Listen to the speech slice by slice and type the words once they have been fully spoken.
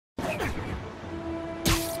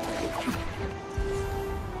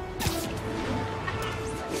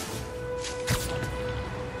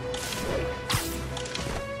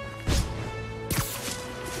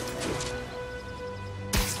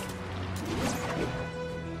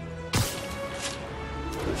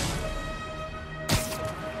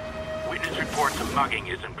Mugging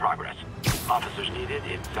is in progress. Officers needed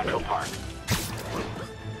in Central Park.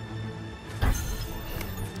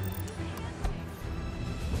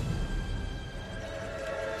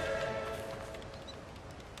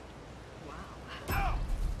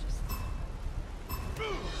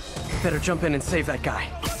 Better jump in and save that guy.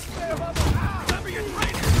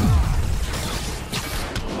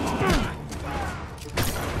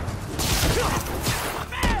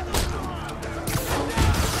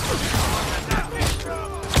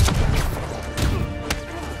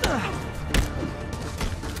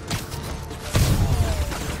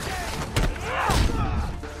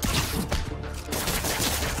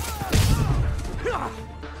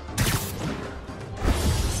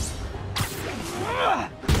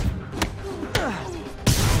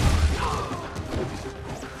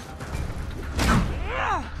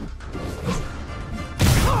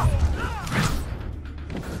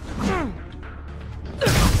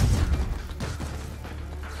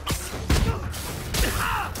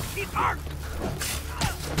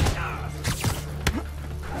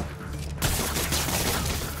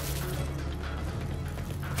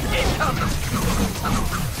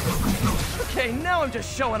 Okay, now I'm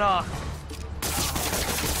just showing off.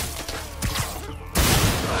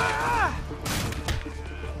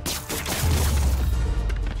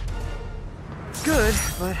 Good,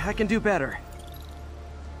 but I can do better.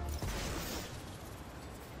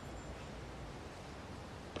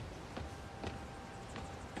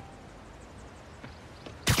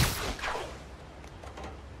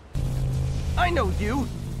 I know you!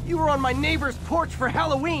 You were on my neighbor's porch for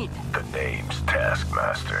Halloween! The name's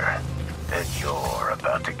Taskmaster, and you're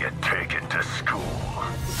about to get taken to school.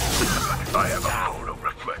 I have a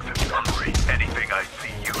photo-reflexive memory. Anything I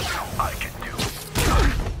see you do, I can do.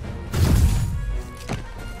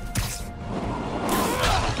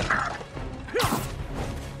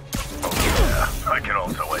 Oh yeah, I can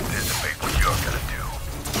also anticipate what you're gonna do.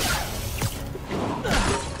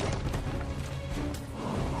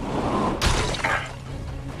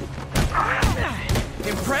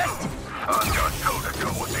 Impressed? I'm not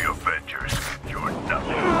toe-to-toe with the Avengers. You're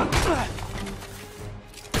nothing.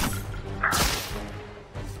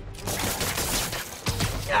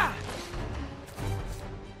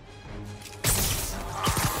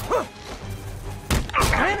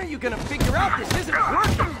 When are you gonna figure out this isn't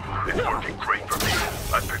working? It's working great for me.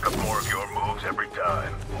 I pick up more of your moves every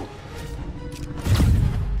time.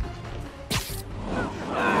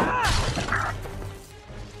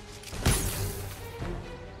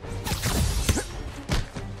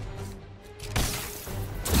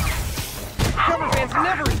 Rubber band's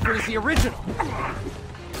never as good as the original.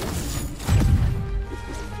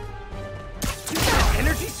 You got an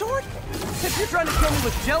energy sword? If you're trying to kill me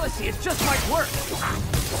with jealousy, it just might work.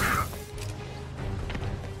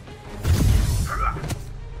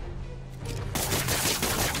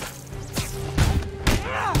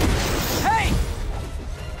 Hey!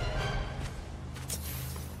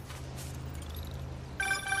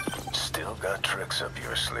 Still got tricks up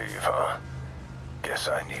your sleeve, huh? Guess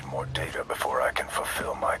I need more data before I can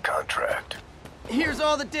fulfill my contract. Here's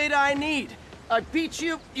all the data I need. I beat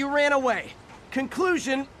you, you ran away.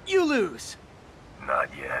 Conclusion, you lose. Not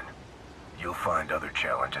yet. You'll find other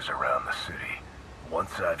challenges around the city.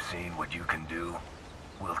 Once I've seen what you can do,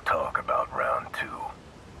 we'll talk about round 2.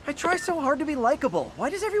 I try so hard to be likable. Why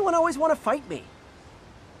does everyone always want to fight me?